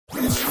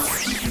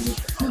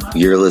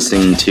You're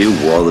listening to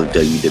World of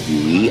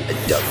WWE, a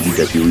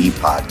WWE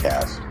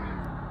podcast.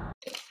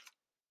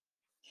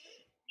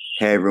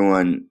 Hey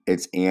everyone,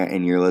 it's Ant,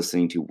 and you're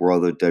listening to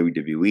World of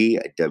WWE,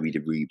 a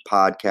WWE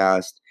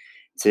podcast.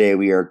 Today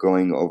we are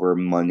going over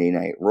Monday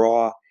Night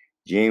Raw,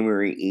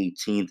 January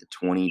 18th,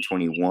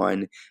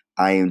 2021.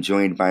 I am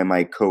joined by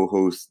my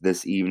co-host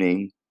this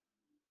evening.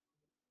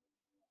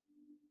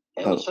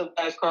 Hey, what's up,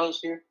 guys? Carlos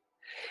here.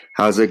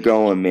 How's it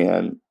going,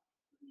 man?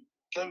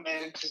 Good,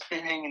 man. Just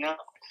been hanging out.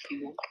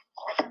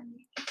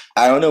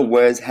 I don't know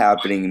what is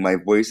happening. My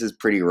voice is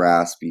pretty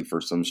raspy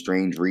for some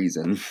strange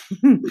reason.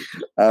 I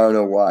don't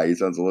know why. It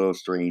sounds a little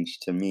strange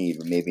to me,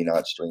 but maybe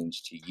not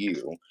strange to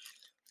you.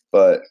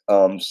 But,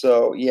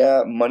 so,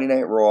 yeah, Monday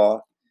Night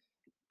Raw,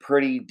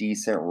 pretty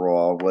decent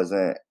Raw.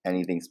 Wasn't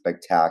anything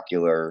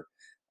spectacular.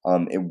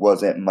 It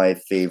wasn't my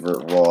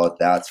favorite Raw,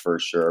 that's for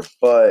sure.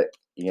 But,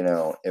 you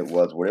know, it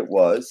was what it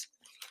was.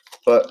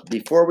 But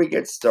before we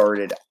get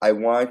started, I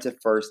wanted to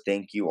first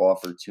thank you all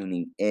for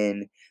tuning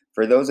in.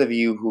 For those of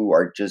you who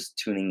are just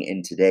tuning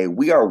in today,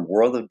 we are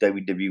World of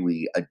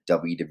WWE, a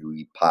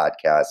WWE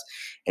podcast.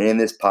 And in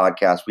this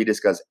podcast, we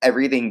discuss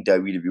everything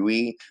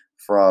WWE,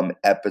 from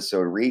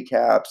episode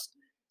recaps,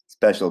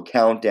 special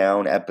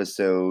countdown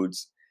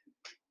episodes,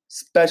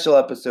 special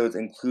episodes,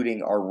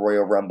 including our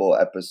Royal Rumble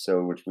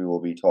episode, which we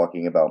will be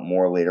talking about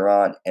more later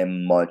on,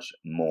 and much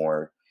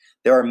more.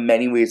 There are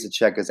many ways to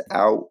check us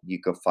out.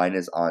 You can find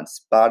us on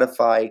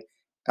Spotify,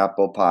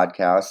 Apple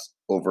Podcasts,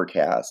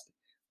 Overcast,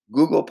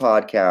 Google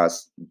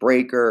Podcasts,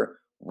 Breaker,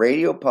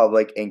 Radio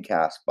Public, and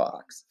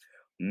CastBox.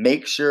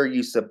 Make sure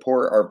you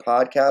support our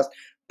podcast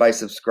by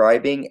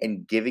subscribing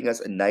and giving us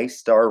a nice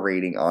star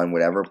rating on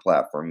whatever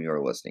platform you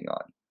are listening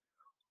on.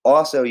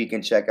 Also, you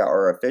can check out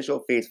our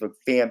official Facebook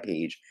fan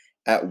page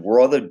at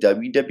World of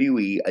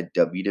WWE, a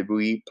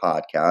WWE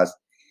podcast,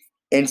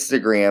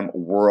 Instagram,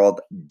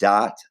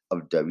 world.of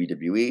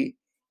WWE,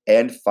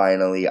 and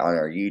finally on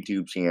our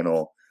YouTube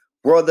channel,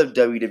 World of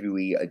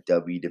WWE, a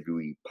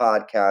WWE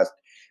podcast,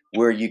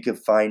 where you can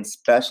find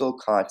special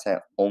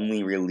content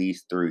only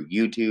released through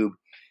YouTube.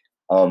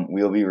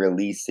 We'll be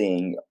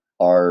releasing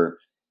our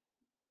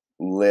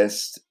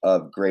list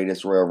of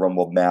greatest Royal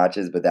Rumble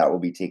matches, but that will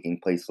be taking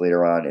place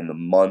later on in the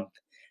month.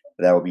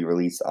 That will be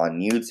released on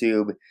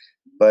YouTube.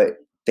 But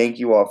thank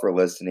you all for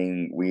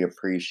listening. We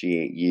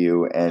appreciate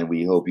you, and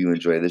we hope you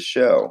enjoy the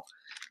show.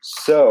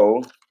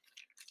 So,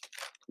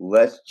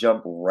 let's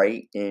jump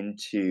right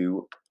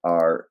into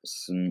our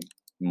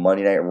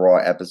Monday Night Raw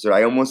episode.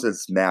 I almost said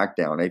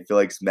SmackDown. I feel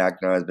like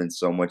SmackDown has been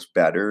so much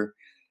better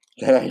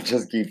that I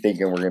just keep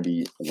thinking we're going to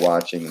be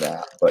watching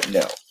that. But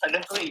no. I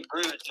definitely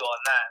agree with you on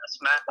that.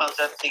 SmackDown's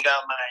definitely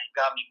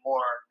got me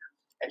more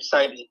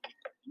excited.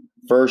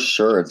 For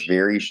sure. It's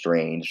very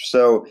strange.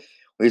 So,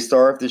 we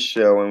start off the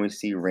show and we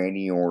see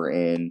Randy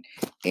Orton,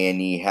 and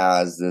he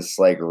has this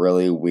like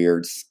really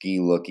weird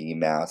ski-looking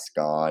mask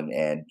on,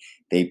 and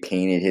they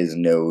painted his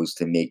nose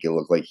to make it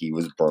look like he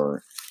was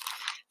burnt.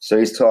 So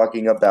he's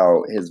talking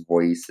about his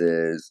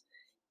voices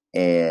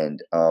and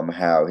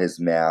how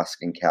his mask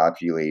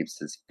encapsulates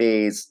his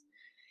face.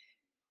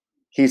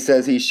 He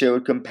says he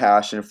showed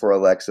compassion for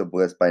Alexa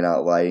Bliss by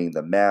not lighting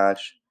the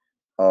match.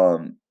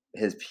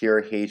 His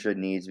pure hatred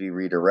needs to be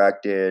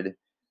redirected.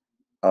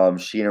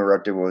 She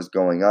interrupted what was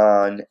going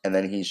on, and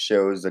then he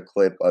shows a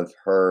clip of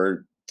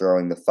her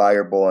throwing the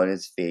fireball in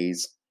his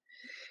face.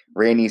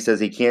 Randy says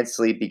he can't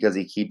sleep because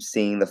he keeps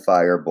seeing the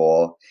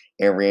fireball,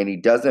 and Randy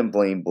doesn't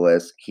blame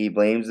Bliss. He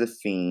blames the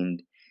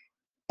Fiend,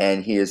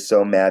 and he is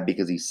so mad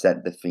because he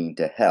sent the Fiend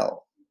to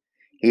hell.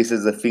 He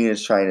says the Fiend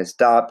is trying to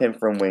stop him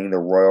from winning the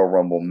Royal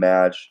Rumble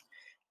match,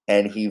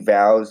 and he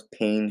vows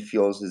pain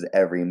fuels his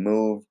every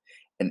move,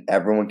 and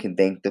everyone can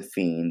thank the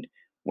Fiend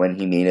when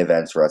he main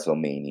events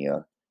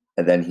WrestleMania.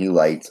 And then he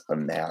lights a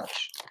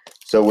match.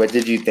 So what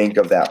did you think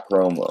of that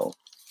promo?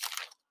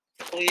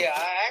 Well, yeah,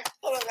 I actually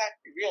thought it was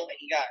actually real. Like,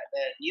 he got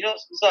that. You know,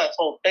 saw his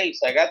whole face.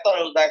 Like, I thought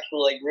it was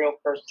actually like real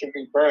first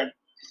degree burn.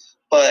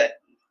 But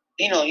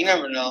you know, you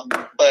never know.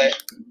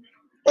 But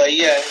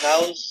yeah, that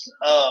was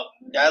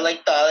I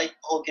like the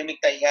whole gimmick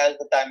that he has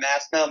with that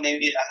mask now.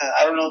 Maybe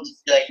I don't know if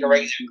it's like a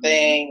regular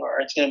thing or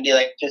it's gonna be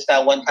like just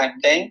that one time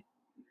thing.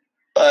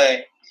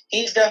 But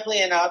he's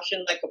definitely an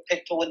option, like a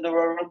pick to win the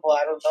Royal Rumble.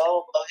 I don't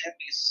know about him.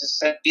 He's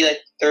just gonna be like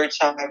the third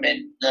time,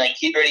 and like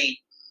he's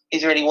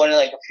already won it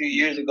like a few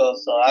years ago.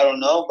 So I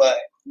don't know, but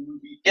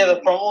yeah, the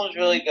promo was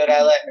really good.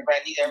 I like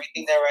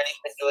everything that Randy's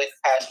been doing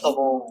the past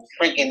couple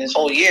this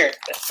whole year.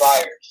 It's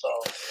fire. So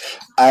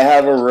I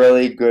have a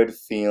really good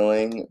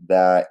feeling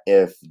that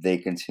if they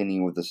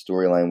continue with the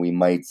storyline, we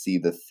might see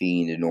the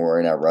Fiend and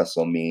Orton at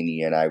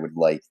WrestleMania, and I would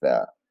like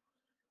that.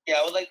 Yeah,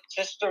 I would like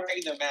just a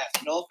regular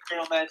match. No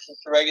real match,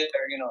 just a regular,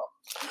 you know.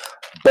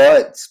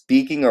 But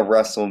speaking of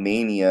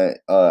WrestleMania,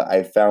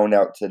 I found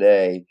out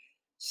today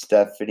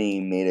Stephanie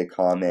made a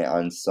comment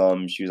on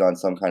she was on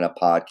some kind of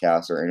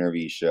podcast or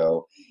interview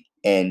show,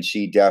 and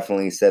she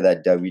definitely said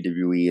that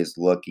WWE is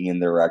looking in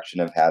the direction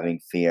of having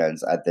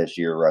fans at this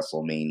year's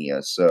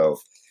WrestleMania. So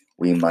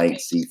we might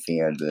see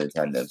fans in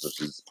attendance,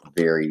 which is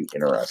very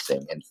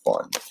interesting and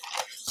fun.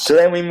 So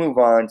then we move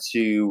on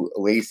to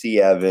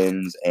Lacey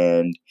Evans,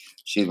 and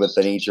she's with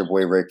the Nature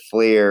Boy Ric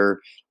Flair.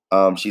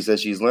 She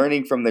says she's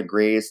learning from the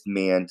greatest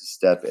man to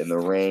step in the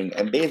ring,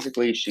 and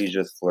basically she's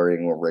just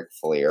flirting with Ric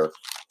Flair.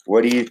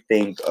 What do you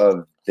think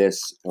of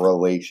this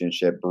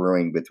relationship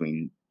brewing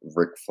between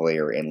Ric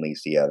Flair and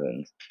Lacey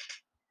Evans?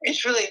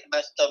 It's really a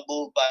messed up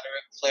move by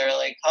Ric Flair.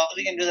 Like, how is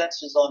he gonna do that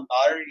to his own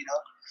daughter?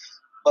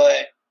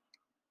 But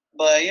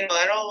you know,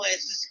 I don't.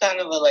 It's just kind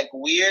of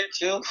weird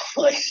too.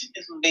 Like,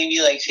 it's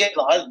maybe like she has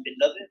a husband,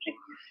 doesn't she?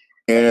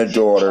 And a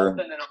daughter. And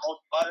a whole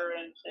daughter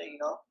and shit, you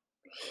know.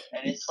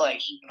 And it's like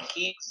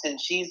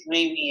she's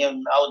maybe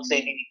I would say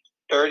maybe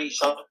 30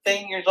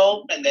 something years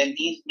old, and then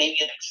he's maybe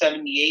like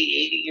 78,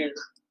 80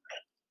 years.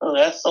 Oh,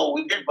 that's so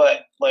weird,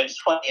 but it's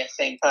funny at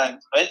the same time.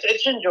 But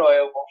it's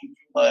enjoyable,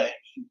 but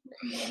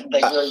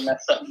really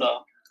messed up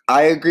though.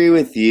 I agree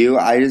with you.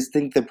 I just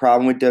think the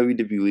problem with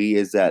WWE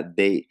is that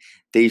they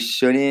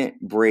shouldn't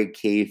break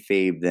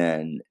kayfabe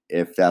then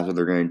if that's what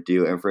they're going to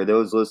do. And for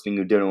those listening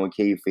who don't know what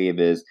kayfabe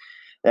is,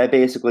 that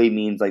basically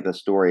means like the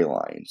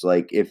storylines.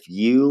 Like if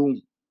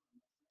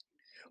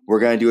we're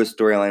going to do a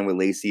storyline with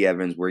Lacey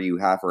Evans where you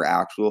have her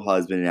actual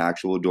husband and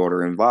actual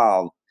daughter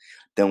involved,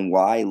 then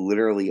why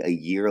literally a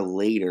year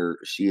later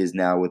she is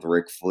now with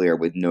Ric Flair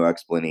with no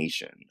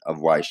explanation of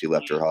why she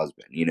left her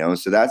husband, you know?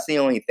 So that's the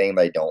only thing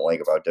that I don't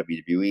like about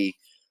WWE,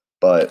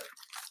 but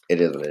it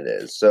is what it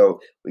is.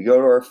 So we go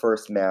to our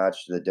first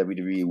match. The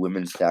WWE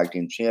Women's Tag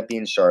Team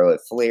Champion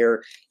Charlotte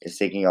Flair is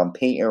taking on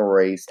Peyton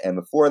Royce, and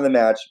before the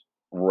match,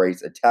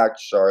 Royce attacked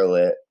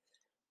Charlotte.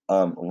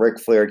 Ric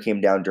Flair came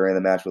down during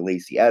the match with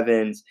Lacey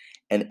Evans,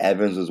 and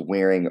Evans was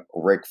wearing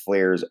Ric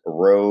Flair's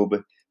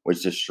robe,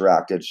 which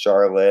distracted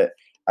Charlotte.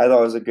 I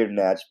thought it was a good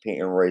match.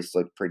 Peyton Royce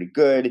looked pretty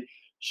good.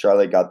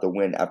 Charlotte got the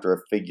win after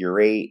a figure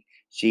eight.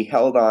 She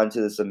held on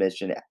to the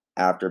submission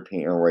after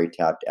Peyton Royce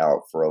tapped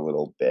out for a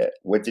little bit.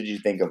 What did you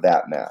think of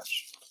that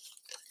match?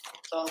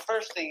 So the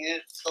first thing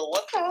is,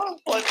 what the hell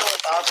is going on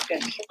with Asuka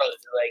and Charlotte?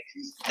 Like,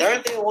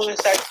 they're the women's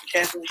tag team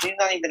champion. She's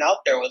not even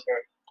out there with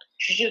her.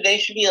 They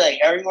should be like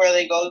everywhere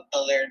they go,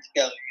 they're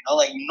together. You know,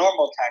 like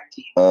normal tag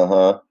team.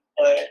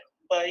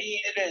 But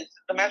it is.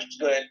 The match was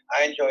good.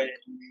 I enjoyed it.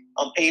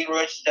 Peyton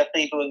Royce is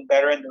definitely doing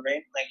better in the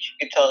ring. Like, you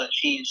can tell that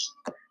she's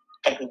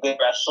like a good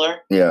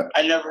wrestler. Yeah.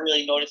 I never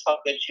really noticed how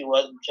good she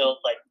was until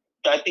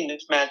I think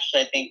this match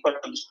put her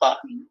on the spot.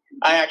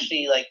 I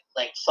actually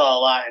saw a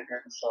lot in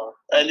her. So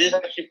this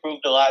actually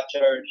proved a lot to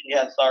her. She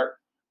has heart,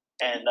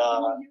 and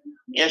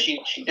yeah,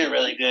 she did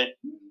really good.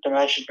 The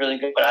match is really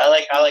good. But I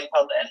like how the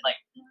end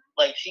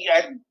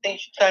I think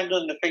she's kind of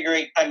doing the figure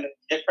eight kind of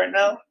different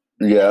now.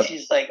 Yeah.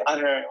 She's on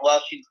her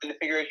while she's doing the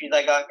figure eight, she's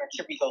on her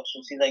tippy toes,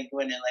 so she's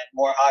doing it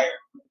more higher.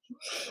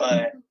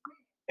 But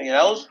yeah,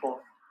 that was cool.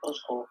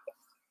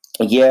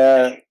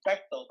 Yeah.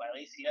 Respect though by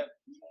Lacey Evans.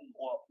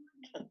 Whoa.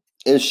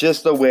 It's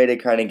just a way to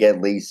kind of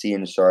get Lacey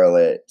and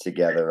Charlotte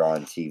together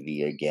on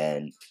TV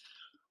again.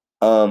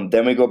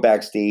 Then we go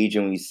backstage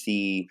and we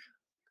see,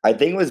 I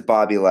think it was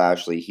Bobby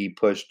Lashley. He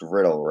pushed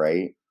Riddle,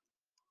 right?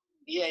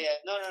 Yeah.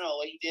 No.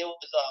 What he did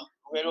was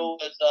Riddle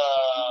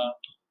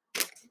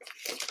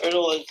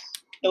was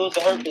it was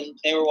a hurt business.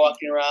 They were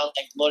walking around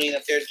loading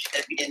up their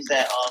champions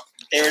that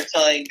they were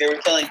telling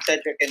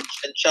Cedric and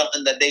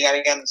Shelton that they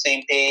gotta get on the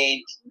same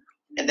page.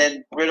 And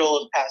then Riddle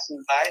was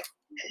passing by.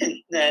 And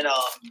then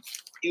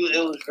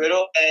it was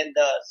Riddle and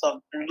some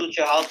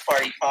Lucha House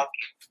Party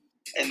talking.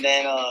 And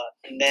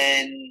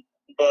then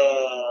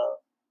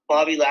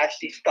Bobby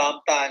Lashley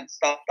stomped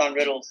on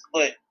Riddle's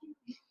foot.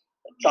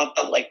 Stomped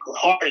on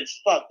hard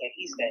as fuck. And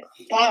he said,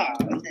 "Bah!"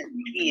 And then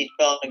he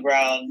fell on the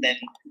ground. Then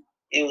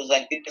it was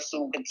there was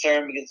some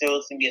concern because there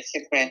was going to be a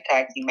 6-man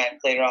tag team match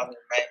later on in the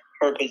night.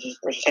 Purposes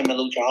versus him and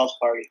Lucha House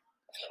Party.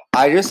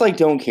 I just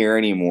don't care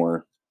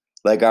anymore.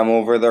 I'm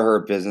over the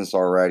Hurt Business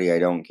already. I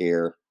don't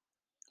care.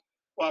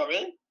 Wow,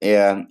 really?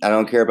 Yeah, I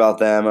don't care about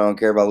them. I don't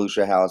care about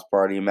Lucha House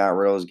Party. Matt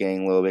Riddle's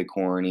getting a little bit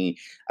corny.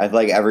 I feel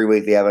like every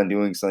week they have been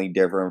doing something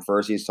different.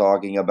 First, he's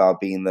talking about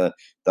being the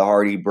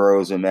Hardy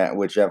Bros and Matt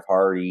with Jeff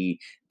Hardy.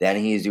 Then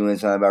he's doing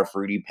something about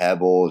Fruity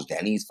Pebbles.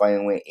 Then he's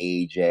fighting with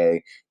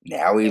AJ.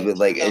 Now he's with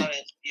Yeah,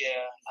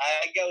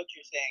 I get what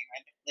you're saying.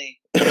 I definitely.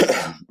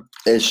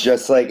 It's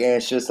just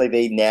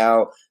they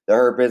now the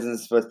Hurt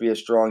Business is supposed to be a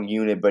strong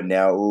unit, but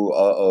now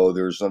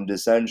there's some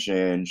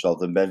dissension.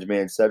 Shelton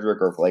Benjamin and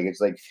Cedric are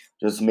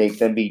just make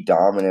them be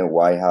dominant.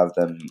 Why have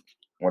them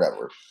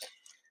whatever?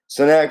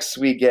 So next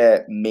we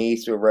get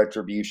Mace with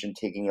Retribution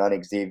taking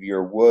on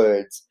Xavier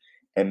Woods,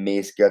 and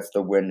Mace gets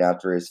the win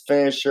after his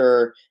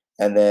finisher,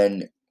 and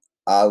then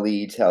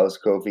Ali tells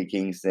Kofi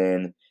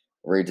Kingston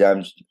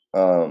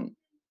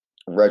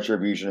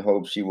Retribution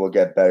hopes she will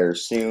get better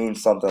soon,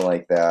 something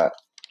like that.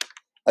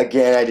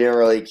 Again, I didn't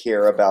really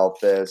care about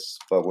this,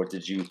 but what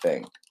did you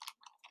think?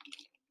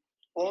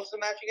 What was the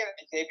match again?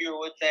 Xavier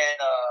Woods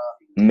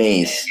and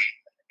Mace.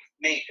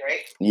 Mace,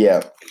 right?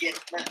 Yeah. Yeah.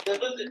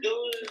 It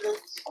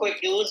was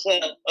quick. It was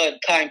a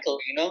time killer,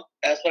 you know?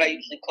 That's what I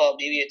usually call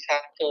maybe a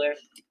time killer.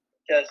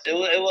 Just it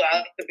was I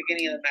like the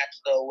beginning of the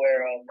match though,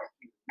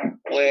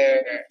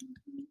 where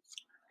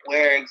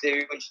where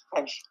Xavier just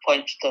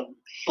punched him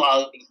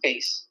flat in the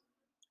face.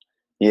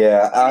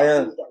 Yeah,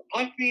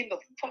 Punch me in the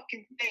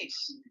fucking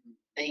face.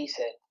 And he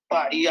said,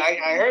 but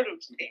I heard him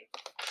say,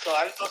 so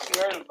I don't know if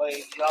you heard him, but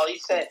all he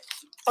said,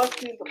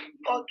 punch me in the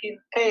fucking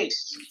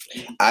face.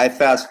 I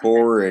fast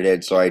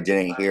forwarded, so I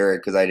didn't hear it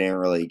because I didn't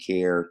really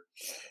care.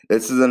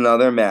 This is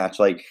another match.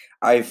 Like,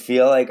 I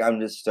feel like I'm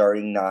just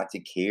starting not to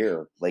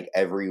care. Like,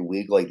 every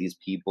week, like, these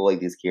people, like,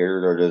 these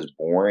characters are just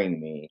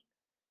boring me.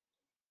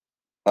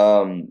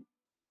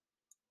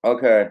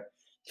 Okay.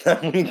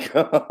 Let me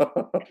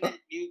go.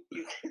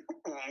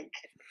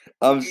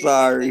 I'm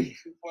sorry.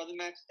 Before the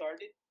match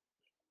started,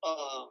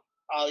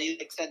 Ali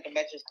sent a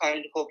message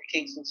kind to Kofi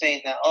Kingston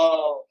saying that,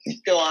 oh, he's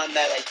still on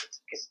that like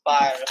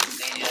spot or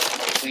something,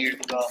 like 2 years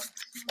ago.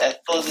 That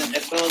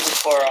if it wasn't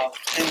for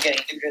him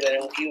getting injured, that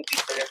he would be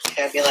the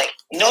champion. Like,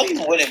 no,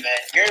 you wouldn't, man.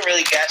 You're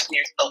really gassing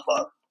yourself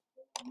up.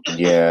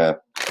 Yeah.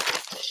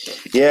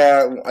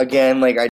 Yeah. Again, like